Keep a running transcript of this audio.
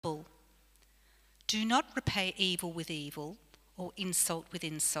Do not repay evil with evil or insult with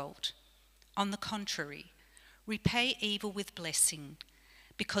insult. On the contrary, repay evil with blessing,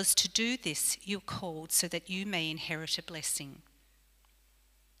 because to do this you are called so that you may inherit a blessing.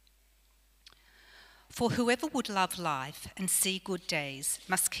 For whoever would love life and see good days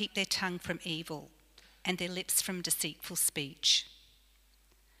must keep their tongue from evil and their lips from deceitful speech.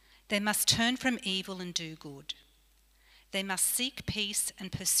 They must turn from evil and do good. They must seek peace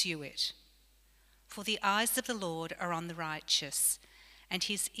and pursue it. For the eyes of the Lord are on the righteous, and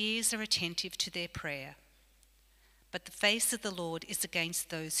his ears are attentive to their prayer. But the face of the Lord is against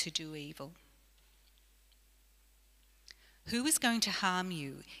those who do evil. Who is going to harm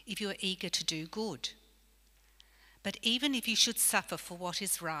you if you are eager to do good? But even if you should suffer for what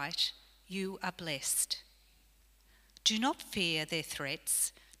is right, you are blessed. Do not fear their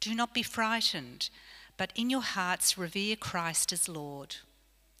threats, do not be frightened, but in your hearts revere Christ as Lord.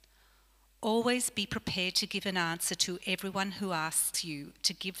 Always be prepared to give an answer to everyone who asks you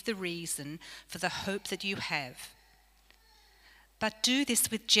to give the reason for the hope that you have. But do this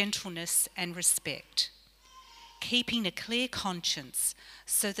with gentleness and respect, keeping a clear conscience,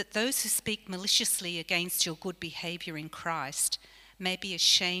 so that those who speak maliciously against your good behaviour in Christ may be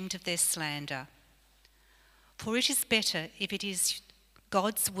ashamed of their slander. For it is better, if it is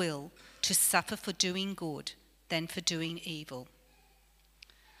God's will, to suffer for doing good than for doing evil.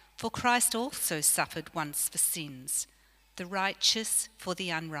 For Christ also suffered once for sins, the righteous for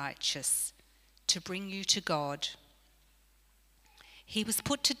the unrighteous, to bring you to God. He was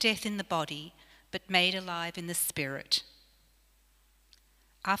put to death in the body, but made alive in the spirit.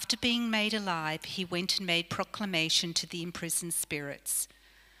 After being made alive, he went and made proclamation to the imprisoned spirits,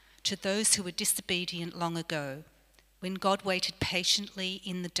 to those who were disobedient long ago, when God waited patiently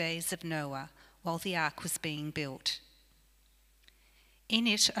in the days of Noah while the ark was being built. In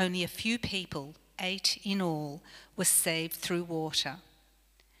it, only a few people, 8 in all, were saved through water.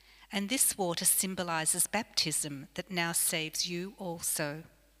 And this water symbolises baptism that now saves you also.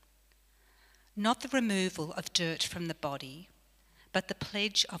 Not the removal of dirt from the body, but the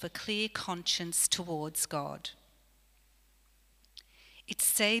pledge of a clear conscience towards God. It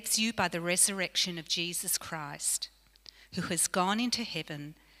saves you by the resurrection of Jesus Christ, who has gone into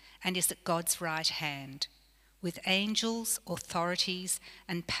heaven and is at God's right hand, with angels, authorities,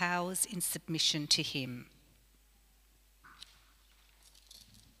 and powers in submission to him.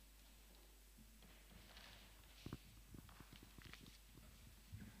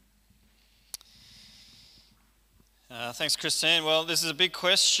 Thanks, Christine. Well, this is a big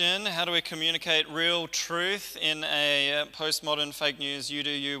question. How do we communicate real truth in a postmodern fake news, you do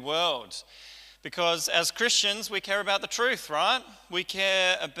you world? Because as Christians, we care about the truth, right? We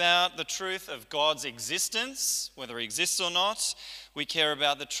care about the truth of God's existence, whether he exists or not. We care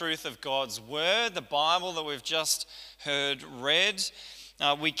about the truth of God's word, the Bible that we've just heard read.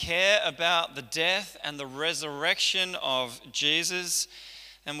 We care about the death and the resurrection of Jesus,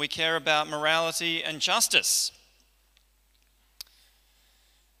 and we care about morality and justice.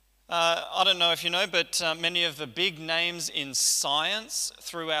 I don't know if you know, but many of the big names in science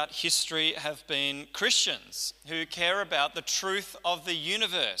throughout history have been Christians who care about the truth of the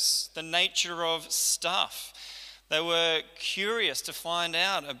universe, the nature of stuff. They were curious to find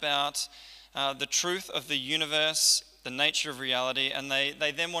out about the truth of the universe, the nature of reality, and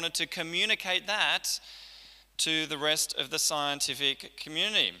they then wanted to communicate that to the rest of the scientific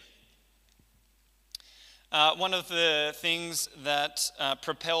community. One of the things that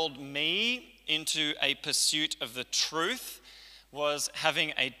propelled me into a pursuit of the truth was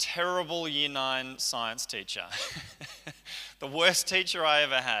having a terrible Year 9 science teacher. The worst teacher I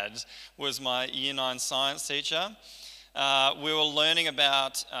ever had was my Year 9 science teacher. We were learning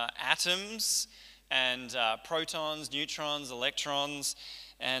about atoms and protons, neutrons, electrons,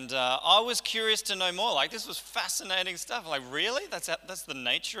 and I was curious to know more. Like, this was fascinating stuff. Like, really? That's the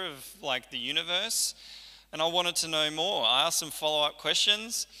nature of, like, the universe? And I wanted to know more. I asked some follow-up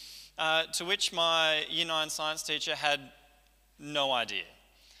questions, to which my Year 9 science teacher had no idea.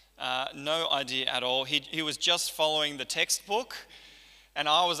 No idea at all. He was just following the textbook, and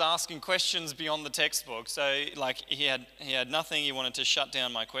I was asking questions beyond the textbook. So, like, he had nothing. He wanted to shut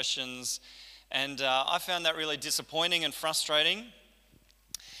down my questions. And I found that really disappointing and frustrating.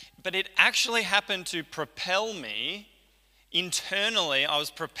 But it actually happened to propel me. Internally, I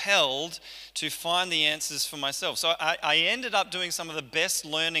was propelled to find the answers for myself. So I ended up doing some of the best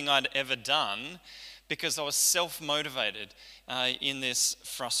learning I'd ever done because I was self-motivated in this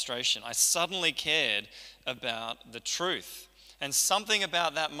frustration. I suddenly cared about the truth. And something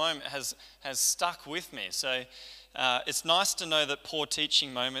about that moment has stuck with me. So it's nice to know that poor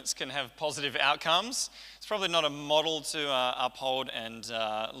teaching moments can have positive outcomes. It's probably not a model to uphold and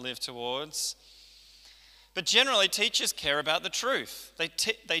live towards. But generally, teachers care about the truth.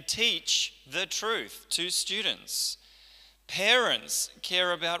 They teach the truth to students. Parents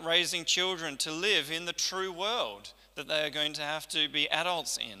care about raising children to live in the true world that they are going to have to be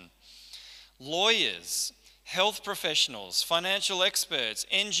adults in. Lawyers, health professionals, financial experts,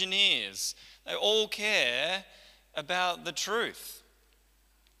 engineers, they all care about the truth.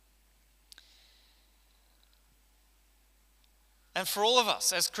 And for all of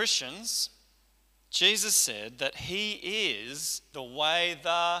us as Christians, Jesus said that he is the way,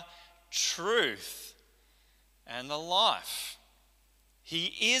 the truth, and the life.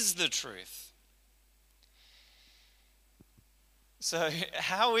 He is the truth. So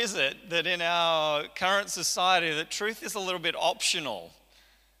how is it that in our current society that truth is a little bit optional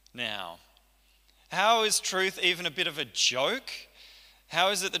now? How is truth even a bit of a joke? How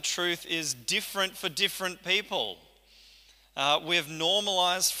is it that truth is different for different people? We've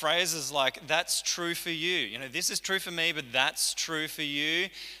normalized phrases like, that's true for you. You know, this is true for me, but that's true for you.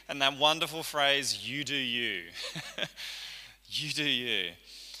 And that wonderful phrase, you do you. You do you.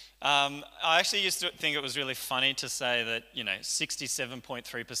 I actually used to think it was really funny to say that,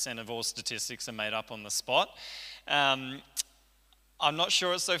 67.3% of all statistics are made up on the spot. I'm not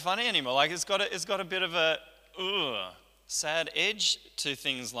sure it's so funny anymore. Like, it's got a bit of a sad edge to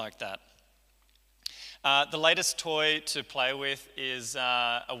things like that. The latest toy to play with is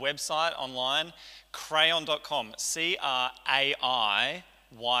a website online, crayon.com, CRAIYON.com,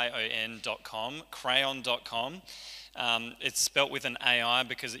 crayon.com. It's spelt with an AI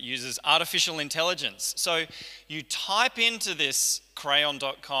because it uses artificial intelligence. So you type into this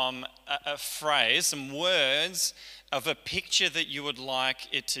crayon.com a phrase, some words of a picture that you would like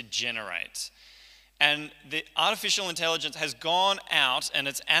it to generate. And the artificial intelligence has gone out and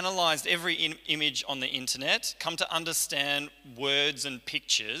it's analysed every image on the internet, come to understand words and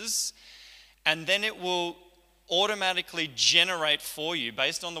pictures, and then it will automatically generate for you,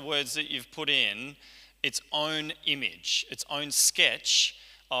 based on the words that you've put in, its own image, its own sketch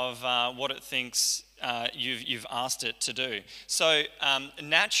of what it thinks you've asked it to do. So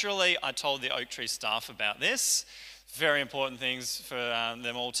naturally, I told the Oak Tree staff about this. Very important things for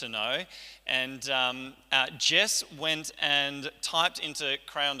them all to know. And Jess went and typed into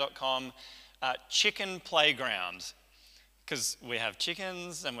crayon.com chicken playground, because we have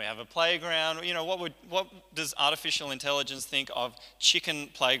chickens and we have a playground. You know, what does artificial intelligence think of chicken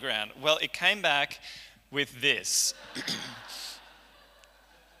playground? Well, it came back with this.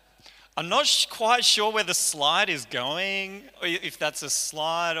 I'm not quite sure where the slide is going, or if that's a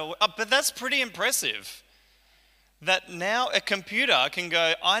slide, but that's pretty impressive. That now a computer can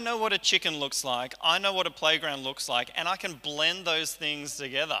go, I know what a chicken looks like, I know what a playground looks like, and I can blend those things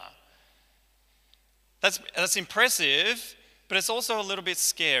together. That's impressive, but it's also a little bit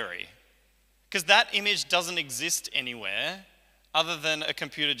scary, because that image doesn't exist anywhere other than a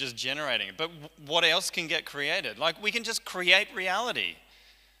computer just generating it. But what else can get created? Like, we can just create reality.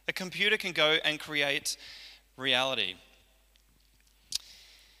 A computer can go and create reality.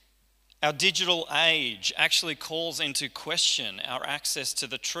 Our digital age actually calls into question our access to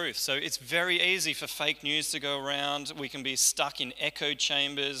the truth. So it's very easy for fake news to go around. We can be stuck in echo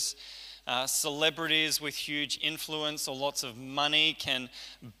chambers. Celebrities with huge influence or lots of money can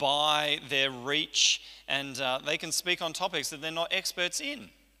buy their reach, and they can speak on topics that they're not experts in.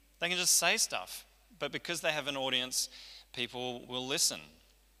 They can just say stuff, but because they have an audience, people will listen.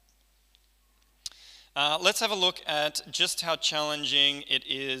 Let's have a look at just how challenging it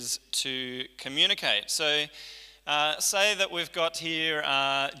is to communicate. So say that we've got here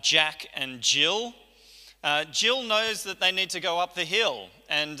Jack and Jill. Jill knows that they need to go up the hill,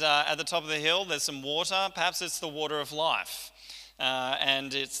 and at the top of the hill there's some water. Perhaps it's the water of life,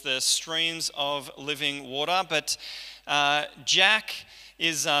 and it's the streams of living water. But Jack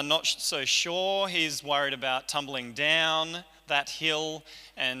is not so sure. He's worried about tumbling down that hill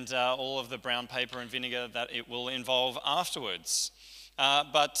and all of the brown paper and vinegar that it will involve afterwards.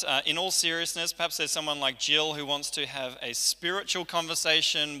 But in all seriousness, perhaps there's someone like Jill who wants to have a spiritual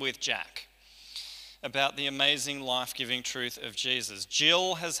conversation with Jack about the amazing life-giving truth of Jesus.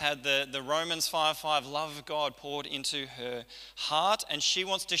 Jill has had the Romans 5:5 love of God poured into her heart, and she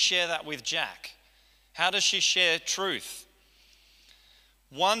wants to share that with Jack. How does she share truth?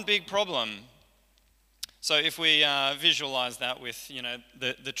 One big problem. So if we visualize that with,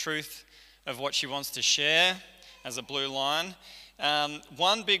 the truth of what she wants to share as a blue line,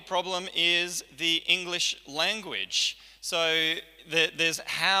 one big problem is the English language. So there's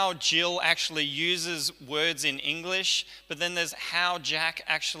how Jill actually uses words in English, but then there's how Jack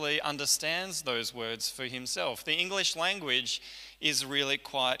actually understands those words for himself. The English language is really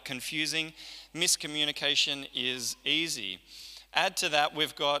quite confusing. Miscommunication is easy. Add to that,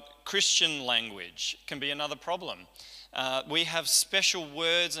 we've got Christian language, can be another problem. We have special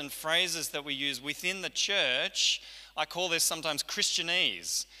words and phrases that we use within the church. I call this sometimes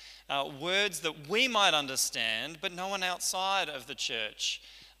Christianese. Words that we might understand, but no one outside of the church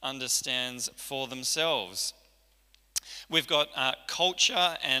understands for themselves. We've got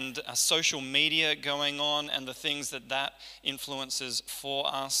culture and social media going on and the things that influences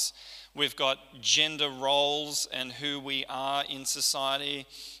for us. We've got gender roles and who we are in society.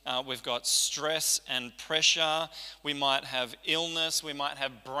 We've got stress and pressure. We might have illness. We might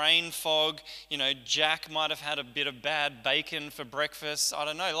have brain fog. You know, Jack might have had a bit of bad bacon for breakfast. I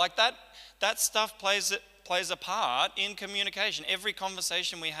don't know. Like that stuff plays a part in communication. Every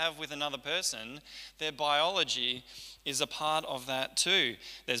conversation we have with another person, their biology is a part of that too.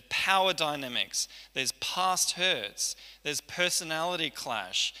 There's power dynamics, there's past hurts, there's personality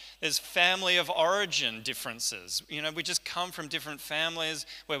clash, there's family of origin differences. You know, we just come from different families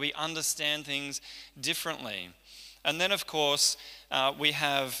where we understand things differently. And then, of course, we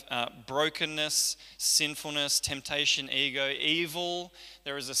have brokenness, sinfulness, temptation, ego, evil.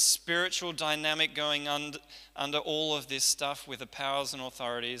 There is a spiritual dynamic going under all of this stuff with the powers and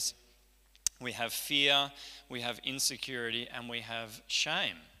authorities. We have fear, we have insecurity, and we have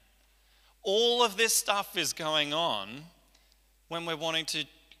shame. All of this stuff is going on when we're wanting to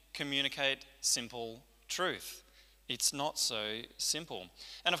communicate simple truth. It's not so simple.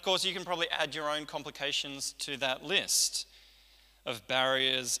 And of course, you can probably add your own complications to that list of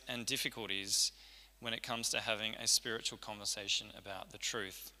barriers and difficulties when it comes to having a spiritual conversation about the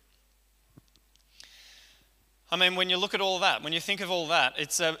truth. I mean, when you look at all that, when you think of all that,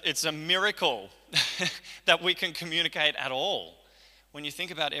 it's a miracle that we can communicate at all. When you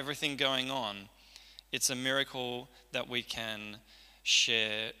think about everything going on, it's a miracle that we can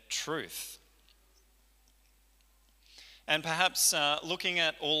share truth. And perhaps looking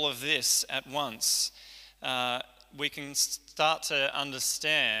at all of this at once, we can start to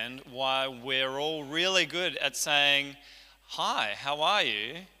understand why we're all really good at saying, "Hi, how are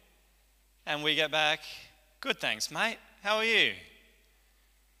you?" And we get back, "Good, thanks, mate. How are you?"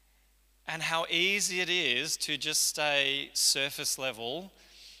 And how easy it is to just stay surface level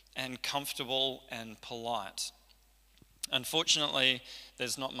and comfortable and polite. Unfortunately,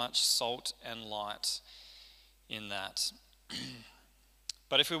 there's not much salt and light in that.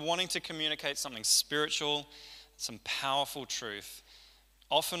 But if we're wanting to communicate something spiritual, some powerful truth,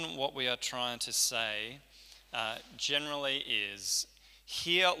 often what we are trying to say generally is,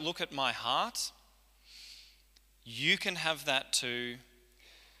 "Here, look at my heart. You can have that too.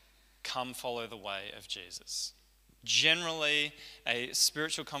 Come follow the way of Jesus." Generally, a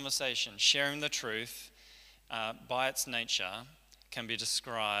spiritual conversation, sharing the truth, by its nature, can be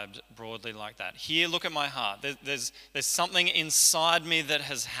described broadly like that. "Here, look at my heart. There's something inside me that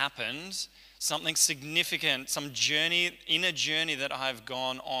has happened, something significant, some inner journey that I've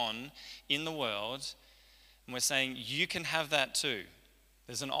gone on in the world." And we're saying, you can have that too.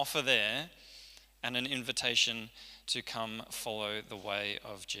 There's an offer there and an invitation to come follow the way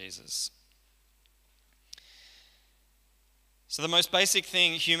of Jesus. So the most basic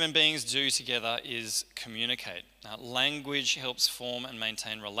thing human beings do together is communicate. Now, language helps form and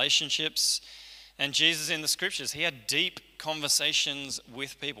maintain relationships. And Jesus in the scriptures, he had deep conversations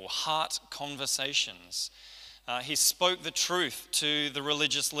with people, heart conversations. He spoke the truth to the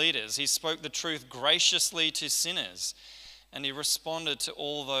religious leaders. He spoke the truth graciously to sinners. And he responded to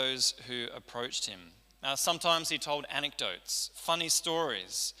all those who approached him. Sometimes he told anecdotes, funny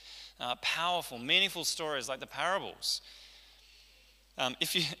stories, powerful, meaningful stories like the parables.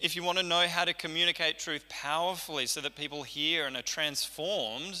 If you want to know how to communicate truth powerfully so that people hear and are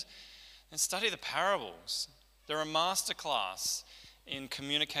transformed, then study the parables. They're a masterclass in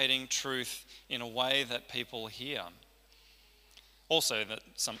communicating truth in a way that people hear. Also, that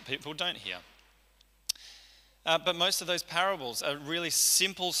some people don't hear. But most of those parables are really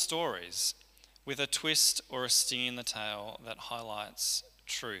simple stories with a twist or a sting in the tail that highlights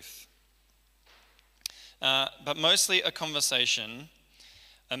truth. But mostly a conversation,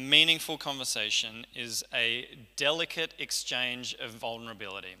 a meaningful conversation, is a delicate exchange of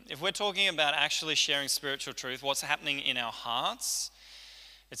vulnerability. If we're talking about actually sharing spiritual truth, what's happening in our hearts,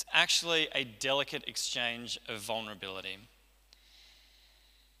 it's actually a delicate exchange of vulnerability.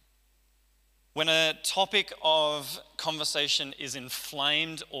 When a topic of conversation is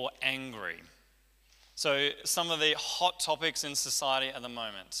inflamed or angry, So some of the hot topics in society at the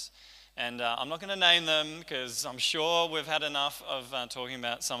moment. And I'm not going to name them because I'm sure we've had enough of talking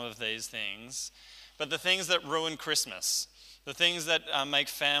about some of these things. But the things that ruin Christmas, the things that make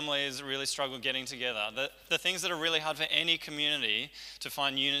families really struggle getting together, the things that are really hard for any community to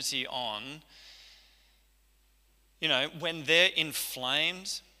find unity on, you know, when they're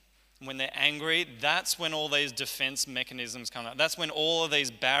inflamed, when they're angry, that's when all these defense mechanisms come up. That's when all of these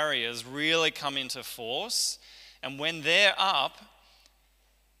barriers really come into force. And when they're up,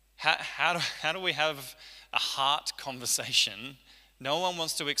 how do we have a heart conversation? No one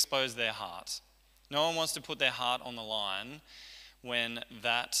wants to expose their heart. No one wants to put their heart on the line when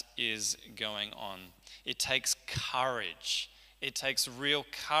that is going on. It takes courage. It takes real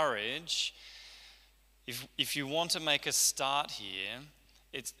courage. If you want to make a start here,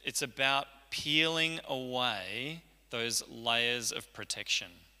 it's about peeling away those layers of protection.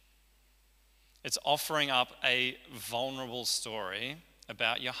 It's offering up a vulnerable story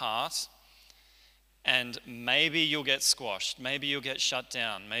about your heart, and maybe you'll get squashed, maybe you'll get shut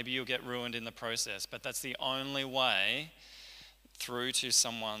down, maybe you'll get ruined in the process, but that's the only way through to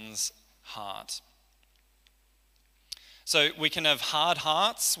someone's heart. So we can have hard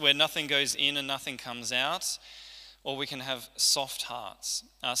hearts where nothing goes in and nothing comes out, or we can have soft hearts.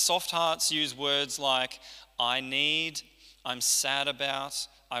 Soft hearts use words like I need, I'm sad about,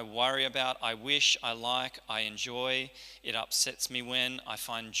 I worry about, I wish, I like, I enjoy, it upsets me when, I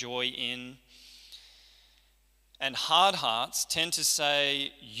find joy in. And hard hearts tend to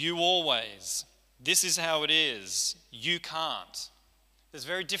say, you always, this is how it is, you can't. There's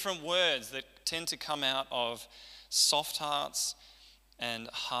very different words that tend to come out of soft hearts and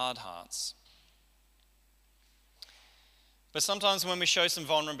hard hearts. But sometimes when we show some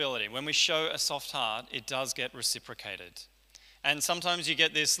vulnerability, when we show a soft heart, it does get reciprocated. And sometimes you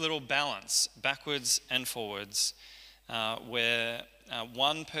get this little balance, backwards and forwards, where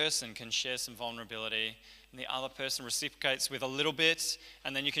one person can share some vulnerability and the other person reciprocates with a little bit,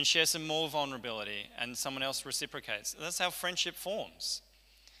 and then you can share some more vulnerability and someone else reciprocates. That's how friendship forms.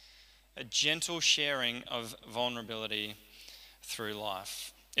 A gentle sharing of vulnerability through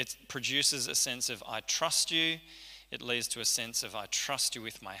life. It produces a sense of I trust you. It leads to a sense of I trust you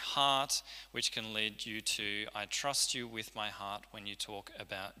with my heart, which can lead you to I trust you with my heart when you talk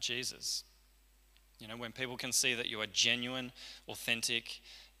about Jesus. You know, when people can see that you are genuine, authentic,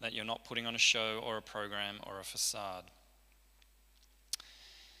 that you're not putting on a show or a program or a facade.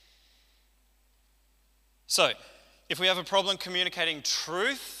 So, if we have a problem communicating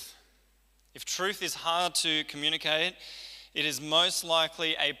truth, if truth is hard to communicate, it is most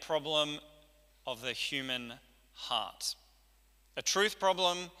likely a problem of the human heart. A truth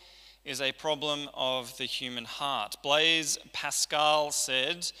problem is a problem of the human heart. Blaise Pascal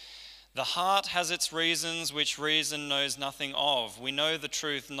said, "The heart has its reasons which reason knows nothing of. We know the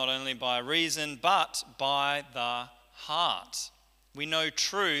truth not only by reason, but by the heart." We know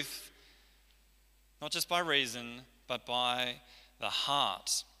truth not just by reason, but by the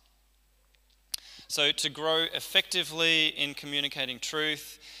heart. So to grow effectively in communicating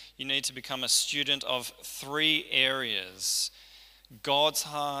truth, you need to become a student of 3 areas: God's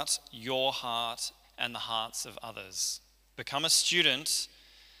heart, your heart, and the hearts of others. Become a student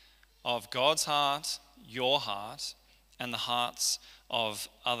of God's heart, your heart, and the hearts of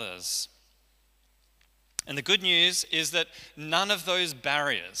others. And the good news is that none of those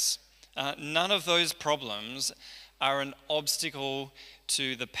barriers, none of those problems are an obstacle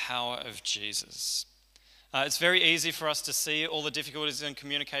to the power of Jesus. It's very easy for us to see all the difficulties in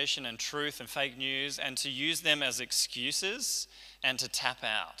communication and truth and fake news and to use them as excuses and to tap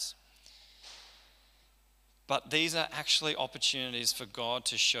out. But these are actually opportunities for God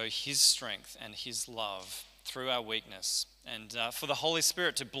to show his strength and his love through our weakness, and for the Holy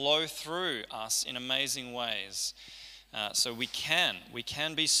Spirit to blow through us in amazing ways. So we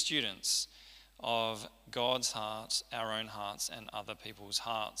can be students of God's heart, our own hearts, and other people's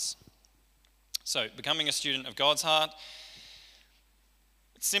hearts. So becoming a student of God's heart,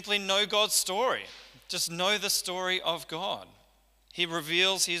 simply know God's story. Just know the story of God. He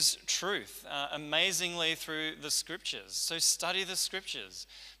reveals his truth amazingly through the scriptures. So study the scriptures,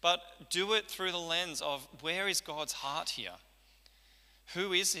 but do it through the lens of where is God's heart here?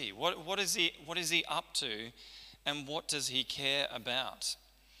 Who is he? What is he up to? And what does he care about?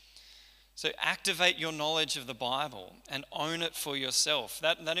 So activate your knowledge of the Bible and own it for yourself.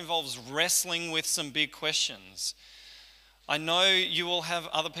 That involves wrestling with some big questions. I know you will have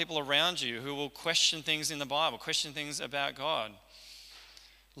other people around you who will question things in the Bible, question things about God.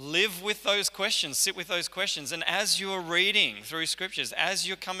 Live with those questions, sit with those questions. And as you're reading through scriptures, as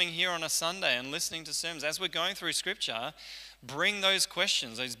you're coming here on a Sunday and listening to sermons, as we're going through scripture, bring those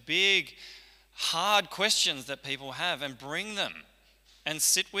questions, those big, hard questions that people have, and bring them and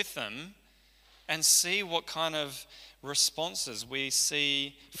sit with them and see what kind of responses we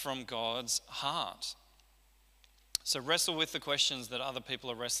see from God's heart. So wrestle with the questions that other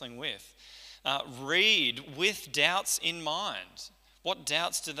people are wrestling with. Read with doubts in mind. What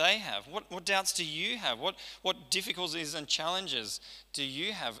doubts do they have? What doubts do you have? What difficulties and challenges do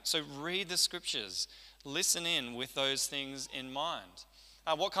you have? So read the scriptures. Listen in with those things in mind.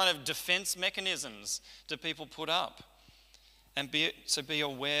 What kind of defense mechanisms do people put up? And be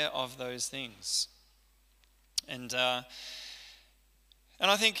aware of those things. And I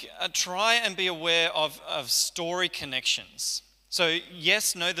think try and be aware of story connections. So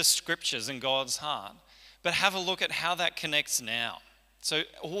yes, know the scriptures and God's heart, but have a look at how that connects now. So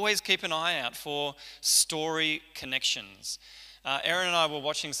always keep an eye out for story connections. Erin and I were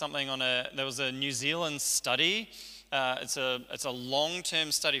watching something there was a New Zealand study. It's a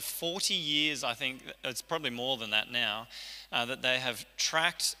long-term study, 40 years, I think, it's probably more than that now, that they have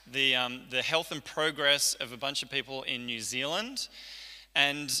tracked the health and progress of a bunch of people in New Zealand.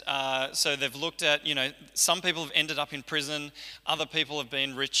 And so they've looked at, some people have ended up in prison, other people have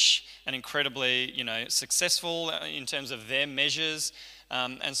been rich and incredibly, successful in terms of their measures.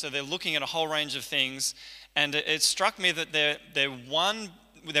 And so they're looking at a whole range of things. And it struck me that they're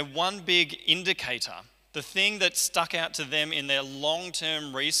one big indicator. The thing that stuck out to them in their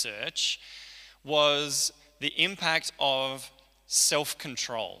long-term research was the impact of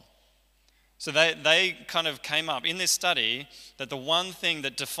self-control. So they kind of came up in this study that the one thing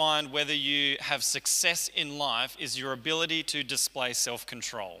that defined whether you have success in life is your ability to display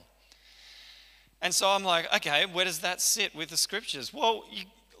self-control. And so I'm like, okay, where does that sit with the scriptures? Well,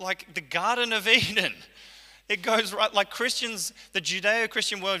 like the Garden of Eden. It goes right, like Christians, the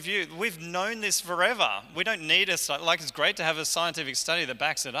Judeo-Christian worldview, we've known this forever. We don't need it's great to have a scientific study that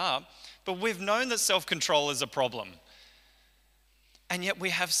backs it up, but we've known that self-control is a problem. And yet we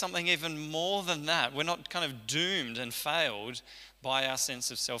have something even more than that. We're not kind of doomed and failed by our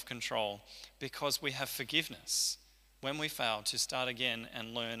sense of self-control because we have forgiveness when we fail to start again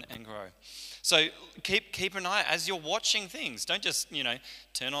and learn and grow. So keep an eye as you're watching things. Don't just,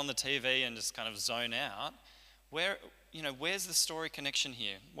 turn on the TV and just kind of zone out. Where's the story connection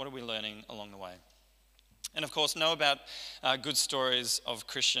here? What are we learning along the way? And of course, know about good stories of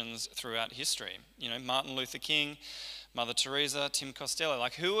Christians throughout history. Martin Luther King, Mother Teresa, Tim Costello.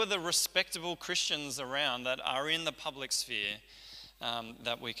 Who are the respectable Christians around that are in the public sphere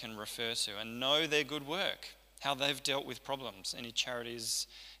that we can refer to and know their good work, how they've dealt with problems, any charities,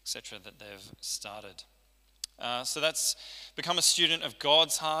 etc. that they've started. So that's become a student of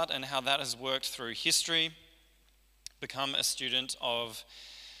God's heart and how that has worked through history. Become a student of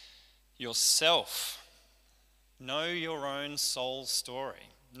yourself. Know your own soul story.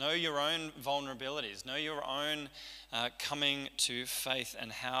 Know your own vulnerabilities. Know your own coming to faith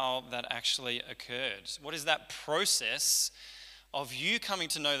and how that actually occurred. What is that process of you coming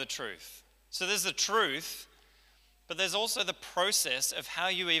to know the truth? So there's the truth, but there's also the process of how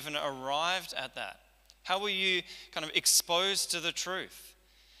you even arrived at that. How were you kind of exposed to the truth?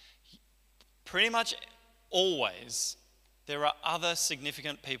 Pretty much always, there are other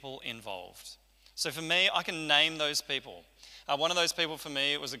significant people involved. So for me, I can name those people. One of those people for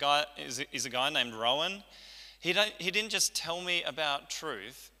me is a guy named Rowan. He didn't just tell me about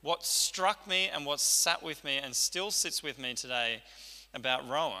truth. What struck me and what sat with me and still sits with me today about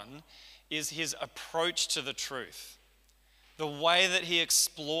Rowan is his approach to the truth. The way that he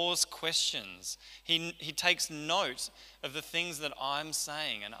explores questions. He takes note of the things that I'm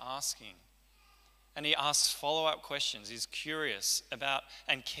saying and asking. And he asks follow-up questions. He's curious about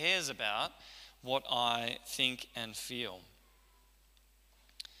and cares about what I think and feel.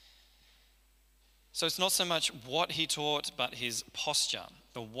 So it's not so much what he taught, but his posture,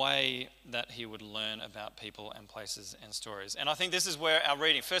 the way that he would learn about people and places and stories. And I think this is where our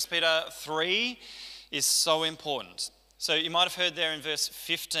reading, 1 Peter 3, is so important. So you might have heard there in verse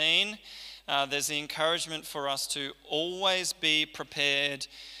 15, there's the encouragement for us to always be prepared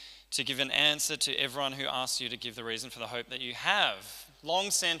to give an answer to everyone who asks you to give the reason for the hope that you have.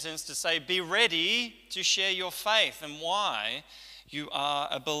 Long sentence to say, be ready to share your faith and why you are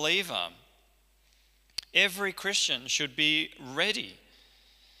a believer. Every Christian should be ready.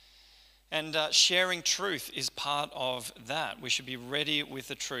 And sharing truth is part of that. We should be ready with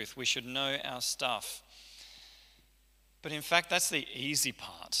the truth. We should know our stuff. But in fact, that's the easy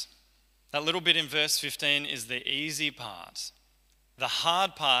part. That little bit in verse 15 is the easy part. The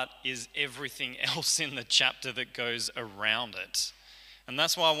hard part is everything else in the chapter that goes around it. And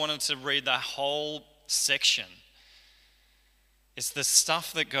that's why I wanted to read that whole section. It's the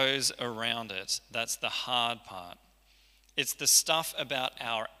stuff that goes around it that's the hard part. It's the stuff about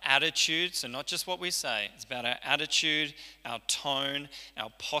our attitude, so not just what we say. It's about our attitude, our tone, our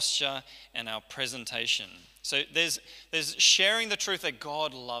posture, and our presentation. So there's sharing the truth that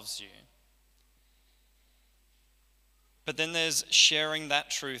God loves you. But then there's sharing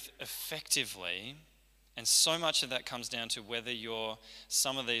that truth effectively, and so much of that comes down to whether you're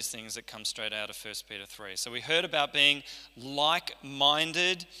some of these things that come straight out of 1 Peter 3. So we heard about being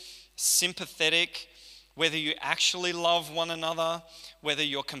like-minded, sympathetic, whether you actually love one another, whether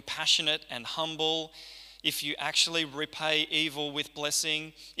you're compassionate and humble, if you actually repay evil with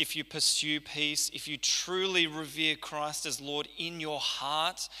blessing, if you pursue peace, if you truly revere Christ as Lord in your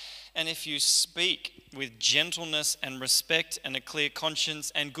heart, and if you speak with gentleness and respect and a clear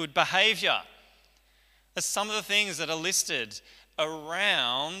conscience and good behavior. That's some of the things that are listed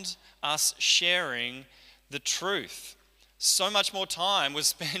around us sharing the truth. So much more time was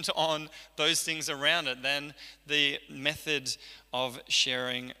spent on those things around it than the method of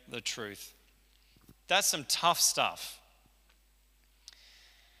sharing the truth. That's some tough stuff.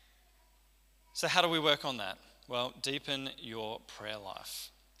 So how do we work on that? Well, deepen your prayer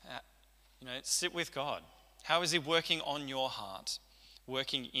life. Sit with God. How is He working on your heart,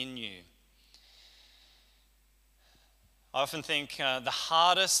 working in you? I often think the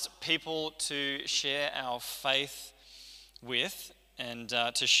hardest people to share our faith with and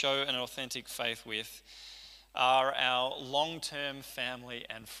to show an authentic faith with are our long-term family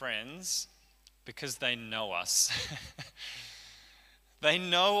and friends, because they know us. They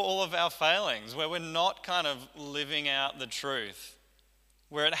know all of our failings, where we're not kind of living out the truth,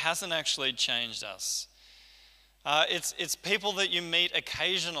 where it hasn't actually changed us. It's people that you meet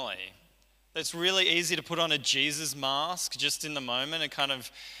occasionally. It's really easy to put on a Jesus mask just in the moment and kind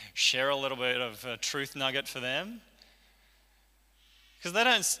of share a little bit of a truth nugget for them. Because they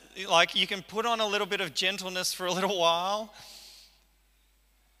don't, you can put on a little bit of gentleness for a little while.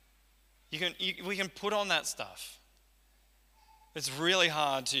 We can put on that stuff. It's really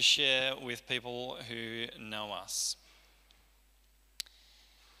hard to share with people who know us.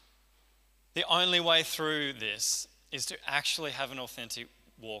 The only way through this is to actually have an authentic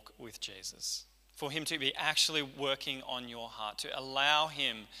walk with Jesus. For Him to be actually working on your heart, to allow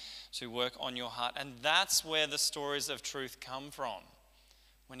Him to work on your heart. And that's where the stories of truth come from,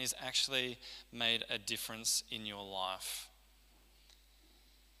 when He's actually made a difference in your life.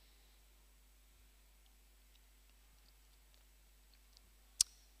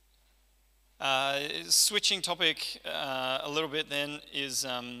 Switching topic a little bit then is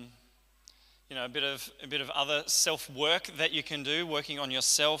a bit of other self-work that you can do, working on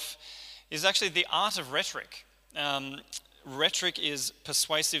yourself, is actually the art of rhetoric. Rhetoric is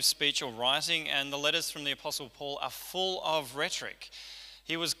persuasive speech or writing, and the letters from the Apostle Paul are full of rhetoric.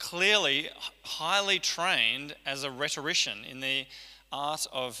 He was clearly highly trained as a rhetorician in the art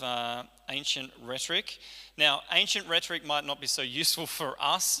of ancient rhetoric. Now, ancient rhetoric might not be so useful for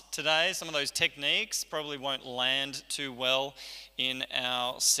us today. Some of those techniques probably won't land too well in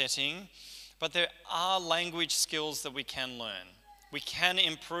our setting. But there are language skills that we can learn. We can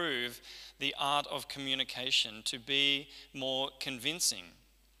improve the art of communication to be more convincing.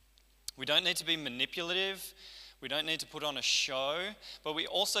 We don't need to be manipulative. We don't need to put on a show. But we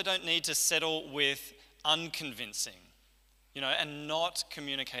also don't need to settle with unconvincing, and not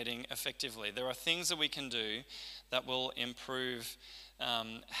communicating effectively. There are things that we can do that will improve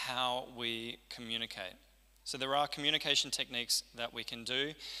how we communicate. So there are communication techniques that we can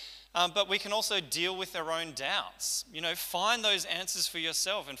do. But we can also deal with our own doubts. Find those answers for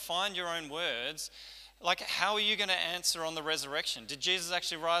yourself and find your own words. Like, how are you going to answer on the resurrection? Did Jesus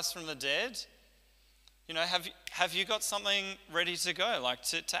actually rise from the dead? Have you got something ready to go? Like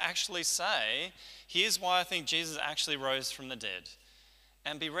to actually say, here's why I think Jesus actually rose from the dead.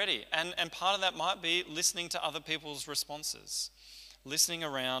 And be ready. And part of that might be listening to other people's responses. Listening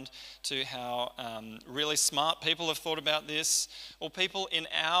around to how really smart people have thought about this, or people in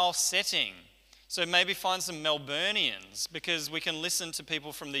our setting. So maybe find some Melburnians, because we can listen to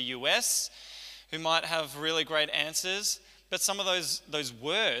people from the US who might have really great answers, but some of those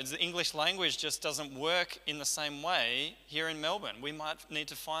words, the English language just doesn't work in the same way here in Melbourne. We might need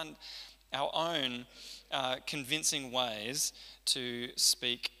to find our own convincing ways to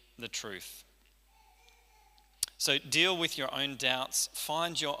speak the truth. So deal with your own doubts,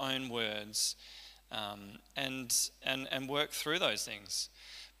 find your own words, and work through those things.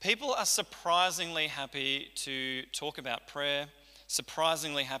 People are surprisingly happy to talk about prayer,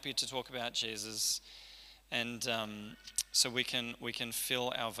 surprisingly happy to talk about Jesus, and so we can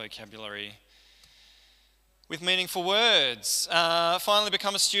fill our vocabulary with meaningful words. Finally,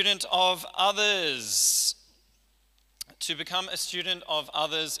 become a student of others. To become a student of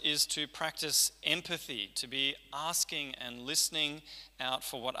others is to practice empathy, to be asking and listening out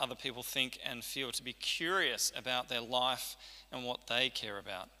for what other people think and feel, to be curious about their life and what they care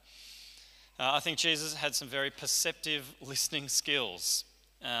about. I think Jesus had some very perceptive listening skills.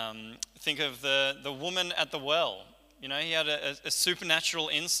 Think of the woman at the well. You know, he had a supernatural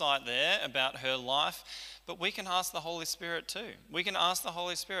insight there about her life. But we can ask the Holy Spirit too. We can ask the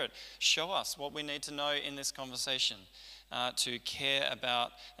Holy Spirit, show us what we need to know in this conversation to care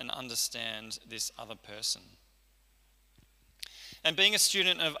about and understand this other person. And being a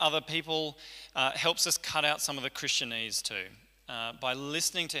student of other people helps us cut out some of the Christianese too. By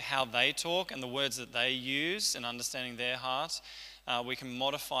listening to how they talk and the words that they use and understanding their heart, we can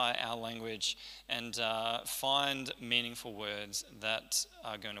modify our language and find meaningful words that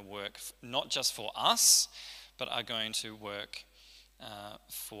are going to work not just for us, but are going to work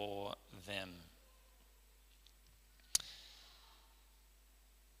for them.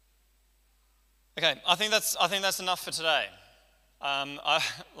 Okay, I think that's enough for today. I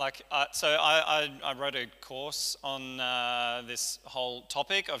wrote a course on this whole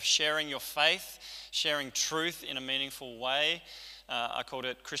topic of sharing your faith, sharing truth in a meaningful way. I called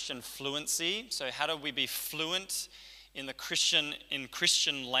it Christian fluency. So how do we be fluent in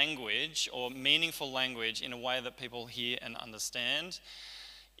Christian language or meaningful language in a way that people hear and understand?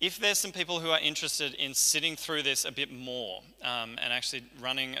 If there's some people who are interested in sitting through this a bit more and actually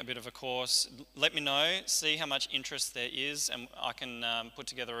running a bit of a course, let me know, see how much interest there is, and I can put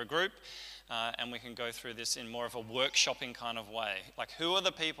together a group and we can go through this in more of a workshopping kind of way. Like, who are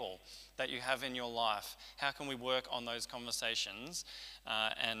the people that you have in your life? How can we work on those conversations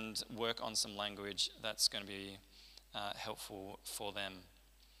and work on some language that's going to be helpful for them?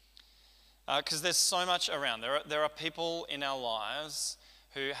 Because there's so much around. There are people in our lives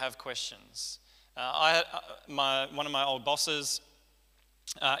who have questions. One of my old bosses,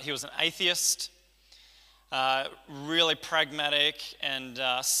 he was an atheist, really pragmatic and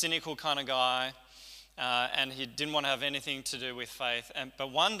cynical kind of guy, and he didn't want to have anything to do with faith.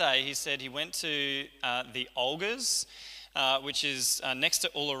 But one day he said he went to the Olgas, which is next to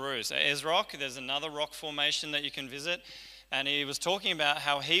Uluru. So Ayers Rock, there's another rock formation that you can visit. And he was talking about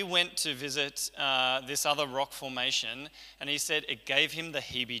how he went to visit this other rock formation, and he said it gave him the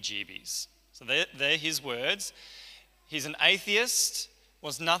heebie-jeebies. So they're his words. He's an atheist,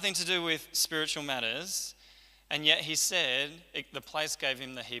 was nothing to do with spiritual matters, and yet he said the place gave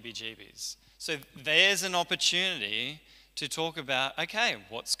him the heebie-jeebies. So there's an opportunity to talk about, okay,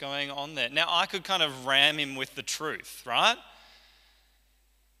 what's going on there? Now, I could kind of ram him with the truth, right?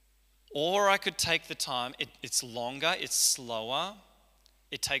 Or I could take the time. It's longer, it's slower,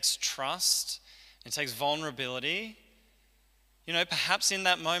 it takes trust, it takes vulnerability. You know, perhaps in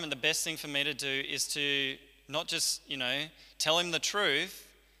that moment, the best thing for me to do is to not just, tell him the truth,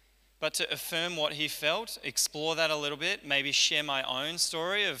 but to affirm what he felt, explore that a little bit, maybe share my own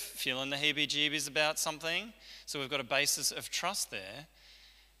story of feeling the heebie-jeebies about something. So we've got a basis of trust there,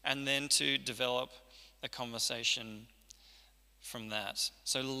 and then to develop a conversation from that.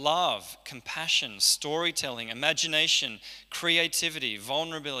 So love, compassion, storytelling, imagination, creativity,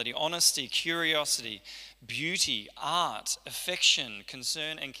 vulnerability, honesty, curiosity, beauty, art, affection,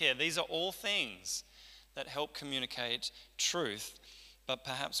 concern, and care. These are all things that help communicate truth, but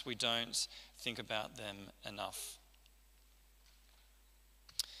perhaps we don't think about them enough.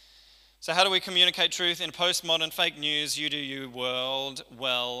 So how do we communicate truth in a postmodern fake news, you do you world?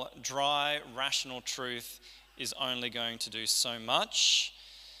 Well, dry, rational truth is only going to do so much.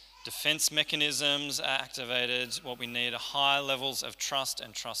 Defense mechanisms are activated. What we need are high levels of trust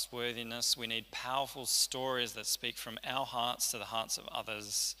and trustworthiness. We need powerful stories that speak from our hearts to the hearts of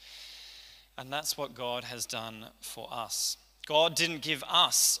others. And that's what God has done for us. God didn't give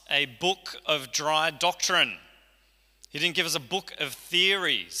us a book of dry doctrine. He didn't give us a book of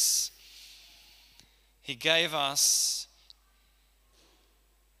theories. He gave us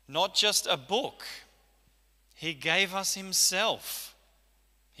not just a book, He gave us Himself.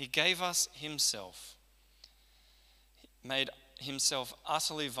 He gave us Himself. He made Himself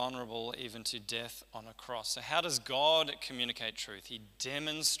utterly vulnerable even to death on a cross. So how does God communicate truth? He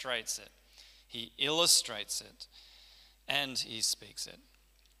demonstrates it. He illustrates it. And He speaks it.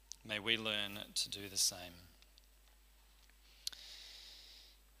 May we learn to do the same.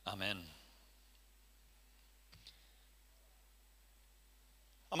 Amen.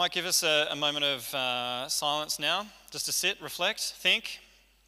 I might give us a moment of silence now just to sit, reflect, think.